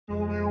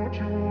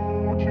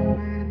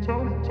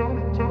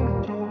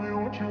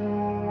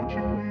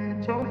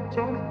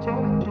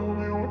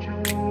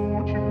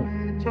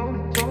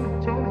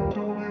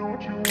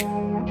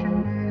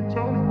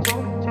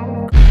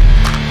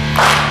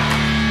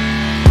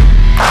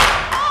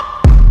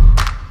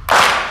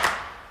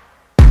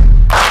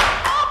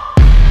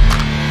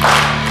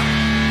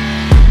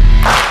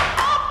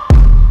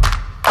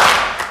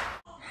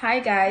Hi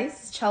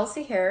guys,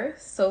 Chelsea here.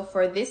 So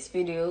for this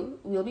video,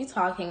 we'll be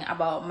talking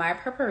about my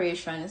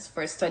preparations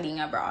for studying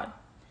abroad.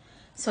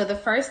 So the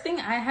first thing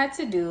I had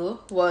to do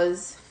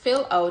was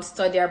fill out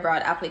study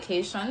abroad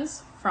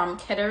applications from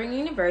Kettering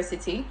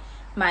University,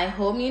 my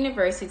home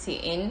university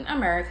in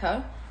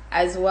America,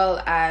 as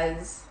well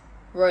as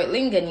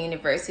Reutlingen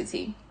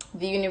University,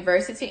 the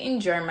university in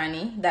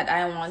Germany that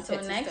I wanted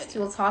to study. Next,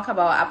 we'll talk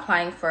about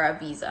applying for a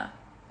visa.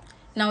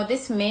 Now,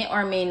 this may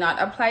or may not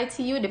apply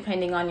to you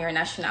depending on your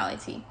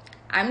nationality.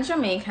 I'm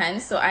Jamaican,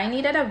 so I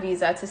needed a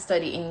visa to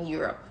study in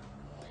Europe.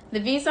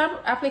 The visa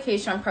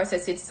application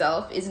process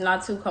itself is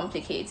not too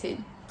complicated.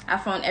 I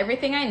found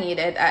everything I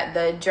needed at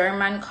the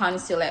German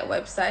consulate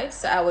website,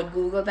 so I would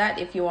Google that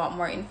if you want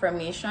more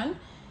information.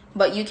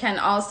 But you can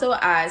also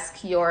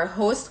ask your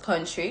host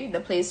country, the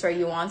place where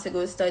you want to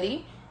go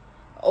study,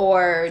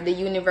 or the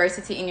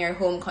university in your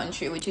home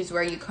country, which is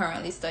where you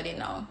currently study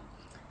now.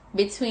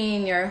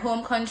 Between your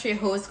home country,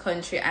 host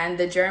country, and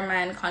the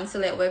German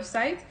consulate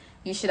website,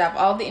 you should have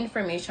all the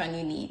information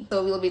you need.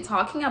 So we'll be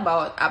talking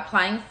about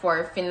applying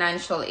for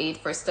financial aid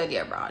for study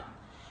abroad.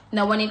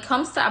 Now, when it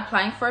comes to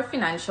applying for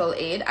financial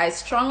aid, I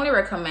strongly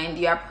recommend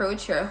you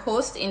approach your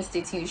host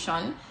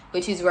institution,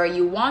 which is where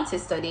you want to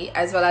study,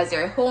 as well as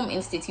your home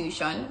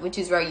institution, which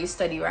is where you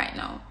study right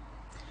now.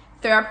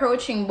 Through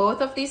approaching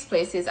both of these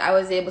places, I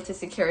was able to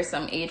secure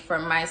some aid for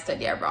my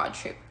study abroad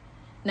trip.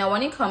 Now,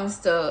 when it comes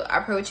to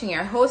approaching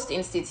your host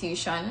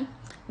institution,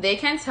 they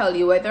can tell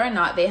you whether or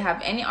not they have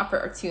any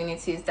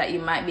opportunities that you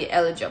might be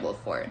eligible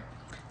for.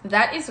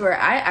 That is where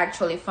I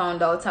actually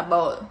found out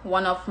about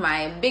one of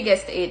my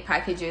biggest aid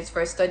packages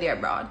for study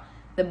abroad,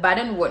 the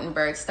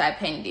Baden-Württemberg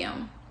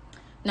STIPENDIUM.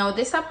 Now,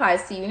 this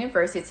applies to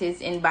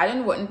universities in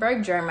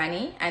Baden-Württemberg,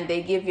 Germany, and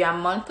they give you a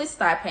monthly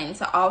stipend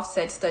to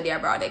offset study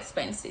abroad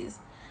expenses.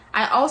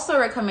 I also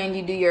recommend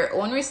you do your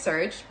own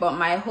research, but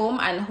my home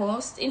and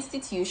host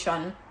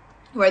institution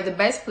were the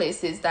best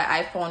places that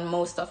I found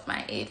most of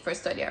my aid for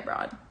study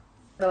abroad.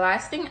 The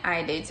last thing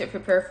I did to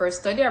prepare for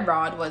study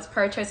abroad was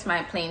purchase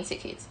my plane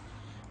ticket.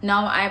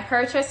 Now, I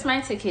purchased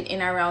my ticket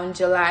in around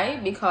July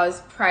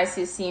because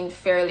prices seemed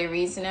fairly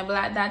reasonable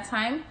at that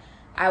time.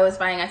 I was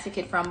buying a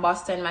ticket from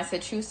Boston,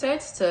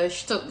 Massachusetts to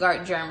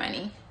Stuttgart,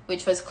 Germany,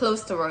 which was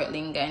close to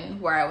Reutlingen,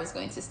 where I was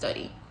going to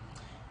study.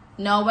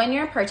 Now, when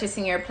you're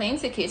purchasing your plane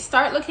ticket,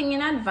 start looking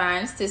in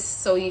advance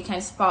so you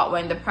can spot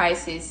when the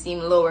prices seem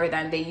lower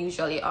than they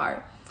usually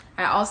are.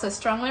 I also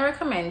strongly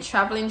recommend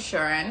travel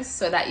insurance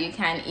so that you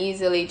can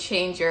easily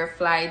change your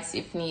flights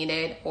if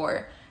needed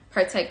or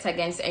protect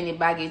against any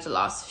baggage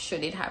loss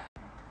should it happen.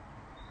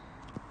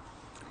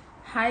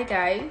 Hi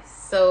guys,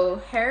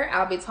 so here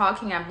I'll be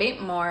talking a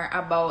bit more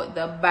about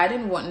the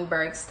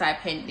Baden-Württemberg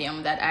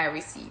stipendium that I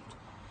received.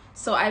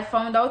 So I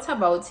found out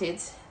about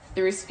it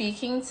through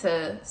speaking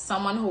to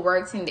someone who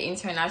works in the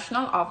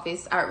international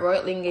office at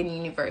Reutlingen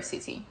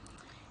University.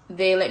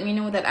 They let me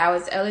know that I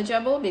was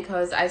eligible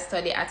because I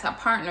study at a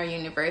partner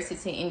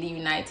university in the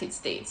United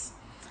States.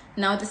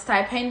 Now, the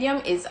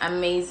stipendium is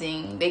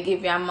amazing. They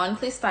give you a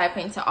monthly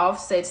stipend to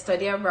offset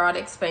study abroad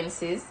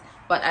expenses,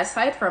 but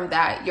aside from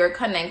that, you're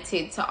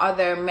connected to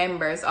other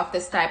members of the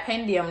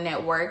stipendium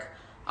network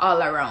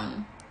all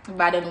around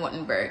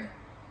Baden-Württemberg.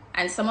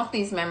 And some of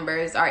these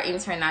members are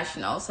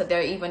international, so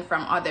they're even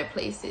from other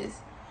places.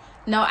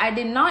 Now, I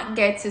did not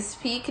get to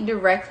speak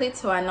directly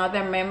to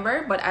another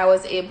member, but I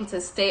was able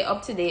to stay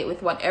up to date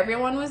with what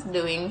everyone was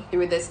doing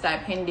through the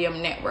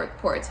Stipendium Network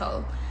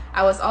portal.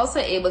 I was also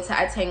able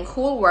to attend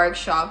cool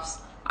workshops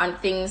on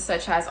things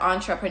such as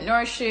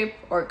entrepreneurship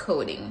or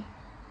coding,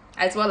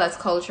 as well as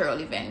cultural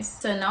events.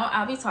 So now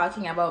I'll be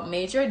talking about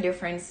major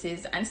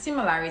differences and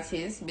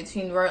similarities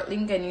between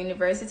Reutlingen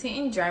University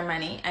in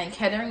Germany and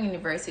Kettering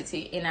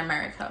University in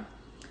America.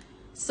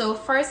 So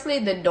firstly,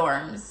 the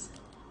dorms.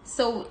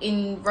 So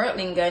in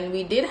Reutlingen,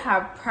 we did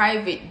have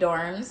private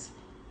dorms,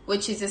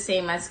 which is the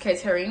same as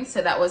Kettering,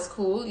 so that was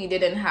cool. You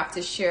didn't have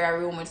to share a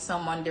room with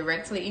someone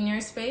directly in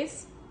your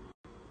space.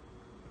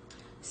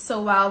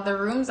 So while the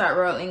rooms at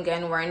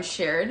Reutlingen weren't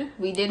shared,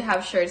 we did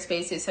have shared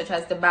spaces such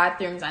as the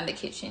bathrooms and the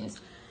kitchens.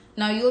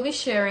 Now you'll be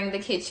sharing the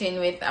kitchen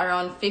with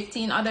around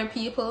 15 other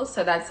people,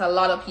 so that's a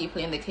lot of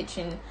people in the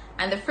kitchen.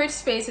 And the fridge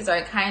spaces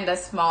are kind of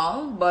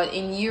small, but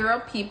in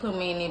Europe, people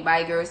mainly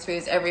buy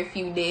groceries every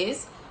few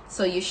days,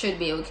 so you should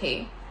be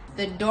okay.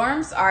 The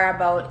dorms are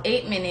about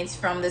 8 minutes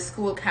from the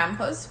school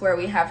campus where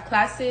we have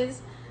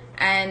classes,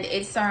 and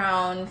it's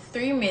around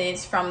 3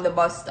 minutes from the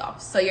bus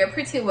stop. So you're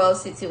pretty well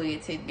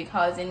situated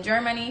because in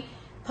Germany,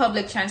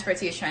 public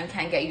transportation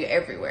can get you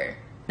everywhere.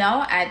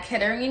 Now at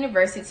Kettering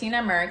University in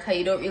America,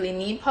 you don't really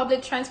need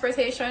public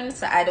transportation,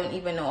 so I don't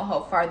even know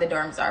how far the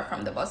dorms are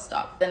from the bus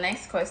stop. The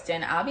next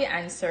question I'll be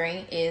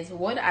answering is,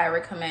 would I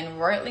recommend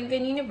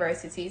Reutlingen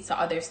University to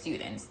other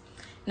students?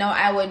 Now,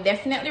 I would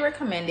definitely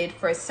recommend it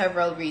for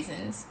several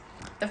reasons.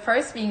 The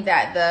first being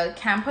that the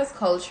campus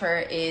culture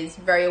is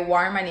very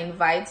warm and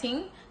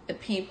inviting. The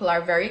people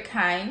are very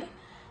kind.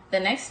 The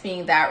next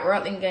being that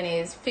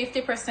Reutlingen is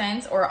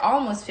 50% or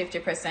almost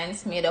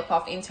 50% made up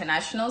of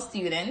international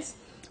students.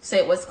 So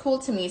it was cool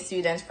to meet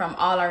students from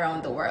all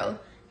around the world.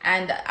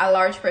 And a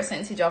large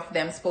percentage of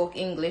them spoke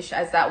English,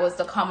 as that was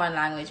the common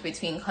language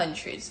between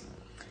countries.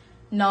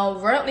 Now,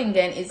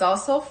 Reutlingen is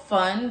also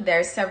fun. There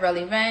are several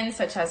events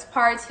such as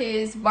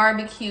parties,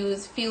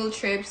 barbecues, field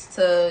trips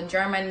to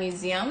German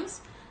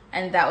museums,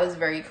 and that was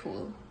very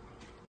cool.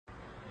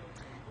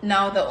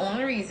 Now, the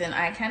only reason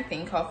I can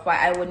think of why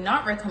I would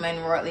not recommend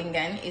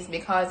Reutlingen is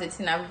because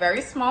it's in a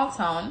very small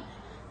town.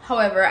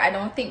 However, I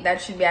don't think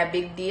that should be a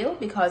big deal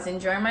because in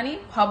Germany,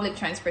 public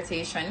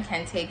transportation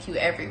can take you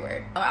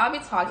everywhere. Now, I'll be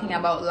talking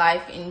about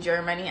life in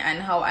Germany and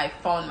how I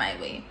found my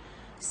way.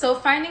 So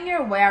finding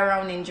your way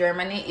around in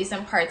Germany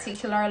isn't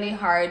particularly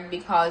hard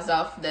because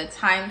of the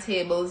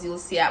timetables you'll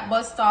see at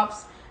bus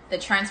stops, the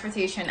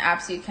transportation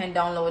apps you can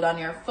download on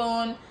your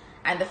phone,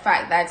 and the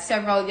fact that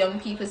several young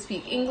people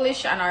speak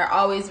English and are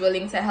always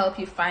willing to help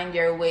you find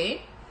your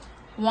way.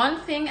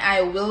 One thing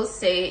I will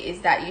say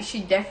is that you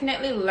should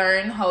definitely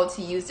learn how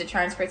to use the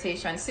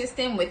transportation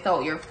system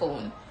without your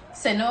phone.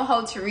 So know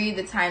how to read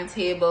the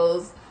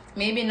timetables,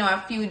 maybe know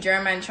a few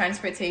German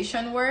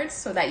transportation words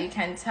so that you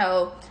can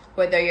tell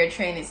whether your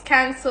train is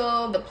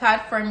canceled, the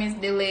platform is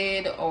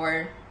delayed,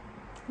 or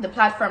the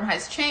platform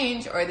has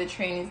changed, or the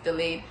train is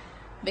delayed,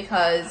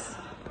 because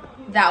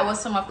that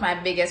was some of my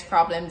biggest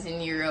problems in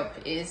Europe,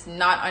 is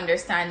not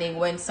understanding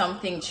when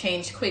something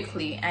changed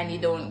quickly and you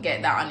don't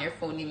get that on your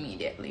phone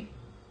immediately.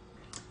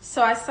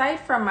 So aside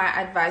from my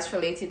advice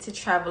related to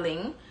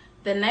traveling,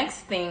 the next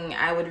thing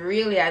I would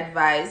really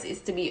advise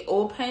is to be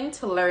open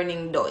to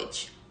learning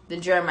Deutsch, the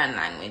German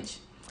language.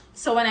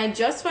 So when I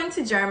just went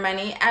to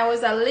Germany, I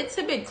was a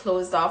little bit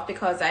closed off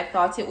because I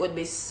thought it would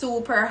be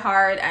super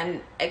hard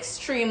and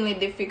extremely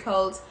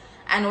difficult.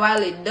 And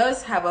while it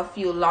does have a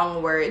few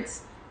long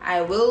words,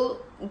 I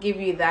will give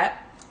you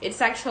that,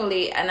 it's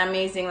actually an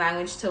amazing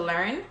language to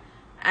learn.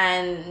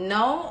 And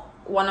now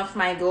one of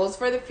my goals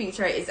for the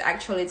future is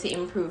actually to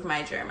improve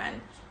my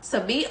German. So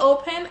be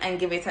open and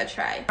give it a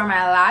try. For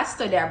my last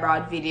study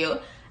abroad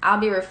video, I'll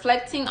be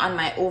reflecting on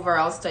my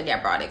overall study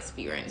abroad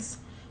experience.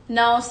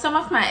 Now, some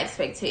of my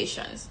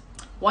expectations.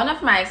 One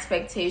of my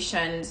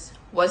expectations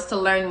was to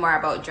learn more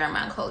about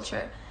German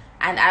culture.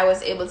 And I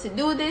was able to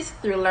do this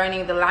through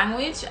learning the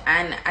language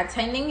and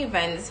attending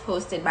events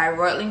hosted by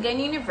Reutlingen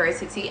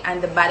University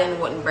and the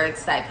Baden-Württemberg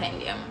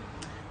STIPENDIUM.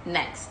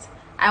 Next,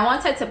 I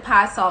wanted to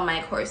pass all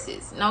my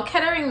courses. Now,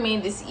 Kettering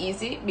made this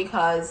easy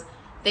because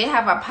they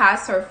have a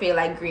pass or fail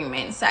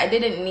agreement, so I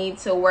didn't need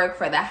to work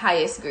for the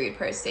highest grade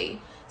per se.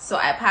 So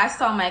I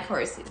passed all my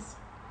courses.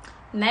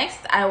 Next,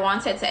 I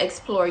wanted to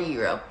explore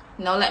Europe.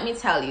 Now, let me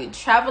tell you,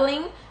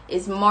 traveling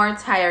is more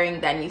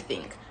tiring than you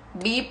think.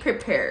 Be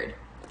prepared.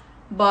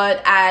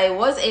 But I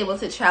was able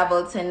to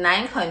travel to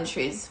 9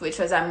 countries, which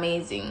was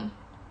amazing.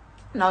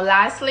 Now,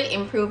 lastly,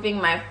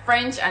 improving my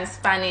French and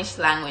Spanish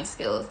language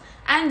skills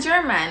and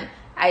German.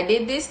 I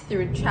did this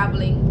through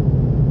traveling